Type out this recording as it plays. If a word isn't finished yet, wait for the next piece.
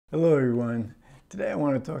Hello everyone. Today I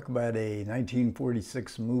want to talk about a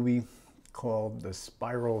 1946 movie called The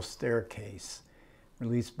Spiral Staircase,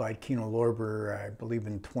 released by Kino Lorber, I believe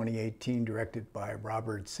in 2018, directed by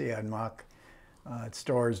Robert Siodmak. It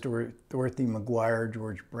stars Dorothy McGuire,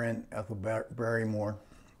 George Brent, Ethel Barrymore.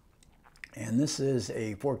 And this is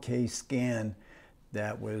a 4K scan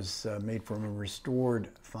that was made from a restored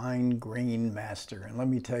fine grain master. And let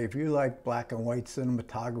me tell you, if you like black and white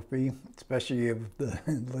cinematography, especially of the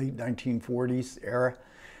late 1940s era,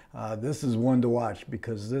 this is one to watch,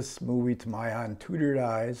 because this movie, to my untutored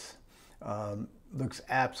eyes, looks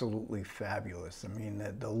absolutely fabulous. I mean,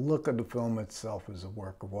 the look of the film itself is a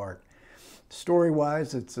work of art.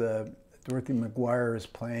 Story-wise, it's Dorothy McGuire is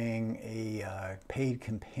playing a paid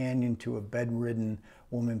companion to a bedridden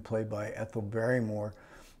woman played by Ethel Barrymore.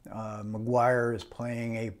 McGuire is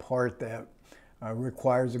playing a part that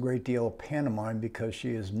requires a great deal of pantomime because she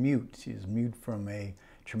is mute. She is mute from a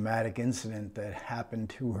traumatic incident that happened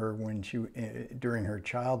to her during her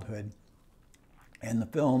childhood. And the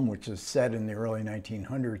film, which is set in the early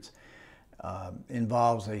 1900s,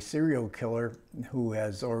 involves a serial killer who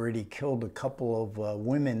has already killed a couple of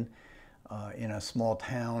women in a small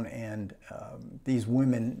town, and these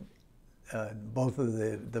women, both of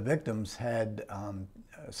the victims had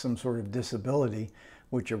some sort of disability,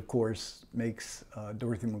 which of course makes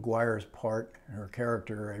Dorothy McGuire's part, her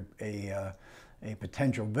character, a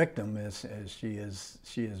potential victim, as she is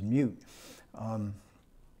mute.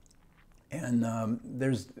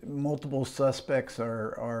 There's multiple suspects,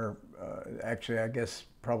 actually, I guess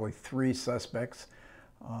probably three suspects.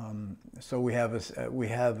 So we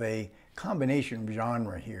have a combination of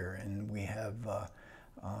genre here, and we have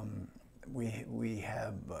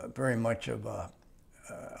very much of a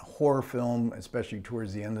horror film, especially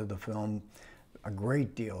towards the end of the film. A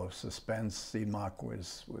great deal of suspense. Siodmak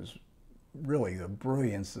was really a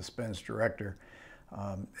brilliant suspense director.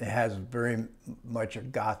 It has very much a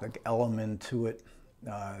gothic element to it.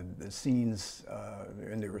 The scenes,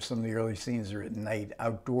 and there were some of the early scenes are at night,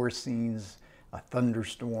 outdoor scenes, a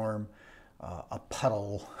thunderstorm, a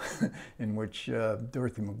puddle in which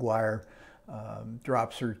Dorothy McGuire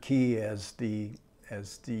drops her key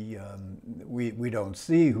we don't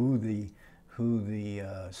see who the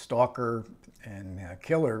stalker and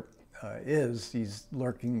killer is. He's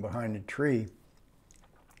lurking behind a tree,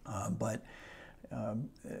 but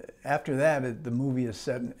after that, the movie is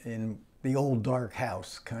set in the old dark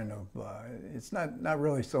house, kind of. It's not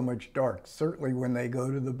really so much dark. Certainly when they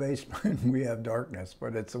go to the basement, we have darkness,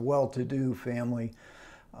 but it's a well-to-do family,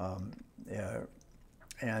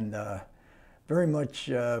 and very much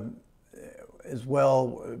as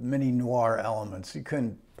well, many noir elements. You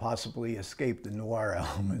couldn't possibly escape the noir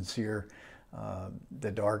elements here,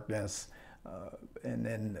 the darkness, and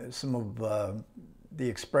then some of the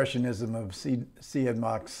expressionism of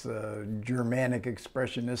Siodmak's Germanic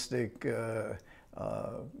expressionistic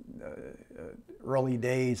early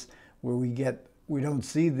days, where we don't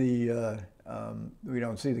see the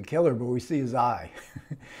killer, but we see his eye,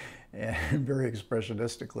 and very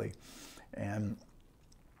expressionistically, and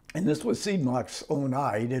this was Siodmak's own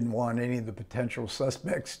eye. He didn't want any of the potential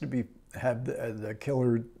suspects to have the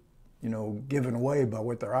killer, given away by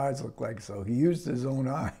what their eyes look like, so he used his own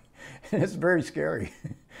eye. And it's very scary.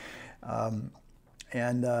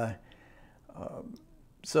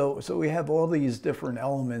 So we have all these different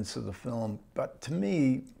elements of the film, but to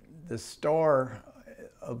me, the star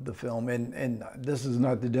of the film, and this is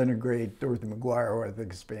not to denigrate Dorothy McGuire, who I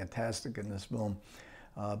think is fantastic in this film,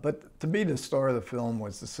 but to me, the star of the film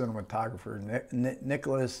was the cinematographer,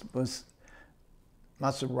 Nicholas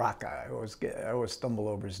Musuraca. I always stumble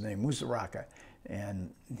over his name, Musuraca.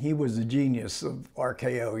 And he was the genius of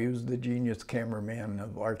RKO. He was the genius cameraman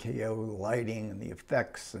of RKO, the lighting and the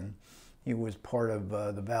effects. And he was part of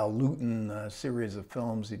the Val Lewton series of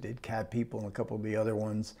films. He did Cat People and a couple of the other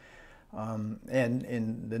ones. And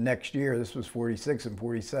in the next year, this was 46, and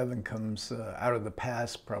 47 comes Out of the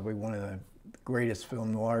Past, probably one of the greatest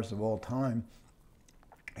film noirs of all time.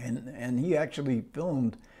 And he actually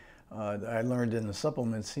filmed, I learned in the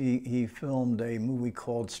supplements, he filmed a movie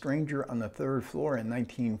called Stranger on the Third Floor in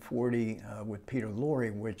 1940 with Peter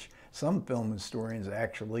Lorre, which some film historians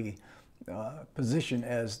actually position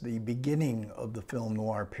as the beginning of the film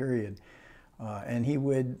noir period. And he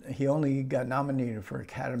only got nominated for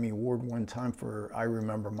Academy Award one time for I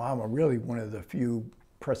Remember Mama, really one of the few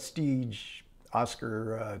prestige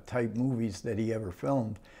Oscar type movies that he ever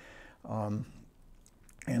filmed.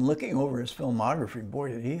 And looking over his filmography, boy,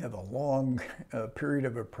 did he have a long period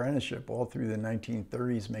of apprenticeship all through the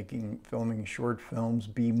 1930s, filming short films,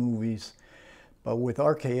 B movies, But with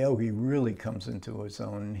RKO, he really comes into his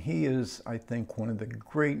own. He is, I think, one of the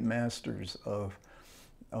great masters of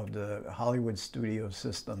the Hollywood studio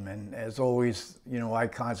system. And as always, you know, I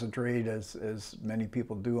concentrate, as many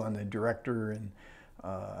people do, on the director, and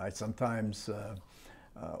I sometimes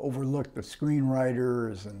overlook the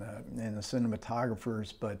screenwriters and the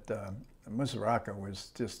cinematographers, but Musuraca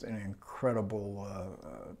was just an incredible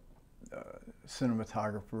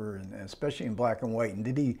cinematographer, and especially in black and white. And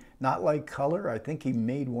did he not like color? I think he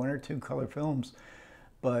made 1 or 2 color films,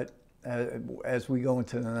 but as we go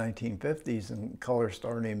into the 1950s and color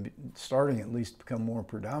starting at least to become more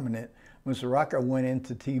predominant, Musuraca went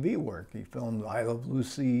into TV work. He filmed the I Love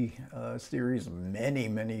Lucy series,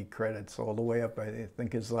 many credits all the way up. I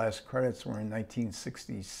think his last credits were in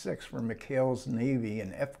 1966 for McHale's Navy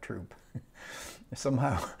and F Troop.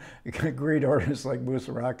 Somehow, a great artist like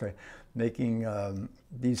Musuraca making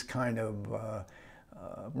these kind of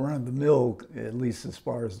run-of-the-mill, at least as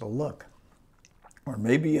far as the look. Or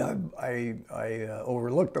maybe I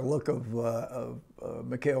overlooked the look of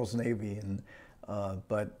McHale's Navy, and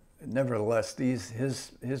but nevertheless,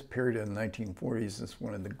 his period in the 1940s is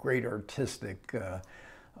one of the great artistic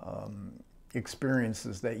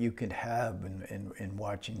experiences that you could have in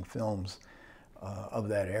watching films of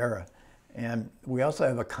that era. And we also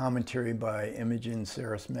have a commentary by Imogen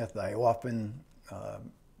Sarah Smith. I often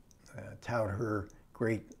tout her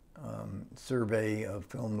great survey of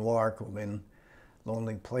film noir called In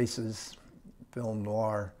Lonely Places, Film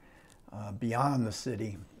Noir, Beyond the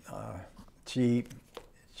City. She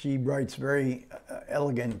writes very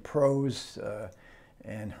elegant prose,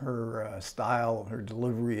 and her style, her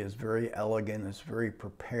delivery is very elegant, it's very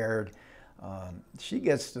prepared. She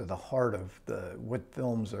gets to the heart of what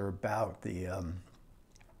films are about. I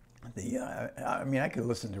mean, I could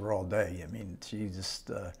listen to her all day. I mean,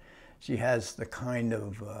 she has the kind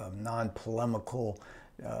of non-polemical,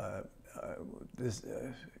 this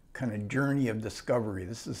kind of journey of discovery.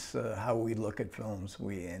 This is how we look at films.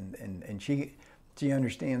 And she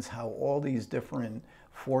understands how all these different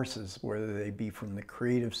forces, whether they be from the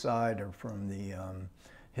creative side or from the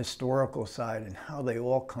historical side, and how they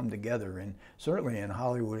all come together. And certainly in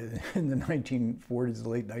Hollywood in the 1940s, the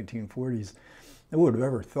late 1940s, I would have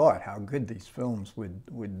ever thought how good these films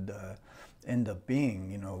would end up being,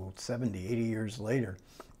 you know, 70, 80 years later.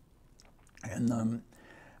 And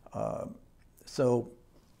so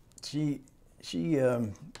she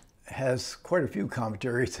has quite a few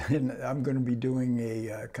commentaries, and I'm going to be doing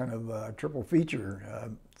a kind of triple feature.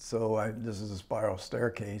 This is a Spiral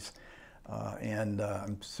Staircase. And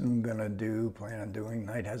I'm soon going to plan on doing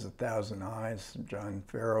Night Has 1,000 Eyes. John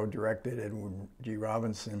Farrow directed, Edward G.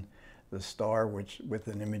 Robinson, The Star, which with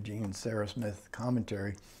an Imogen Sarah Smith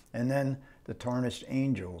commentary. And then The Tarnished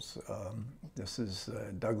Angels. This is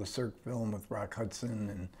a Douglas Sirk film with Rock Hudson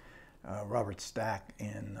and Robert Stack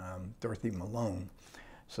and Dorothy Malone.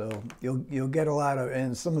 So you'll get a lot of,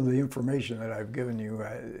 and some of the information that I've given you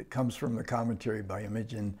it comes from the commentary by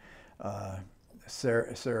Imogen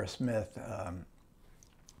Sarah Smith,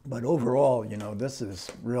 but overall, you know, it's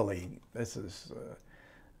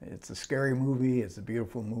a scary movie, it's a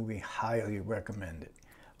beautiful movie, highly recommend it.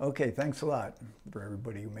 Okay, thanks a lot for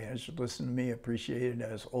everybody who managed to listen to me, appreciate it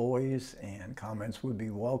as always, and comments would be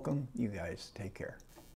welcome. You guys take care.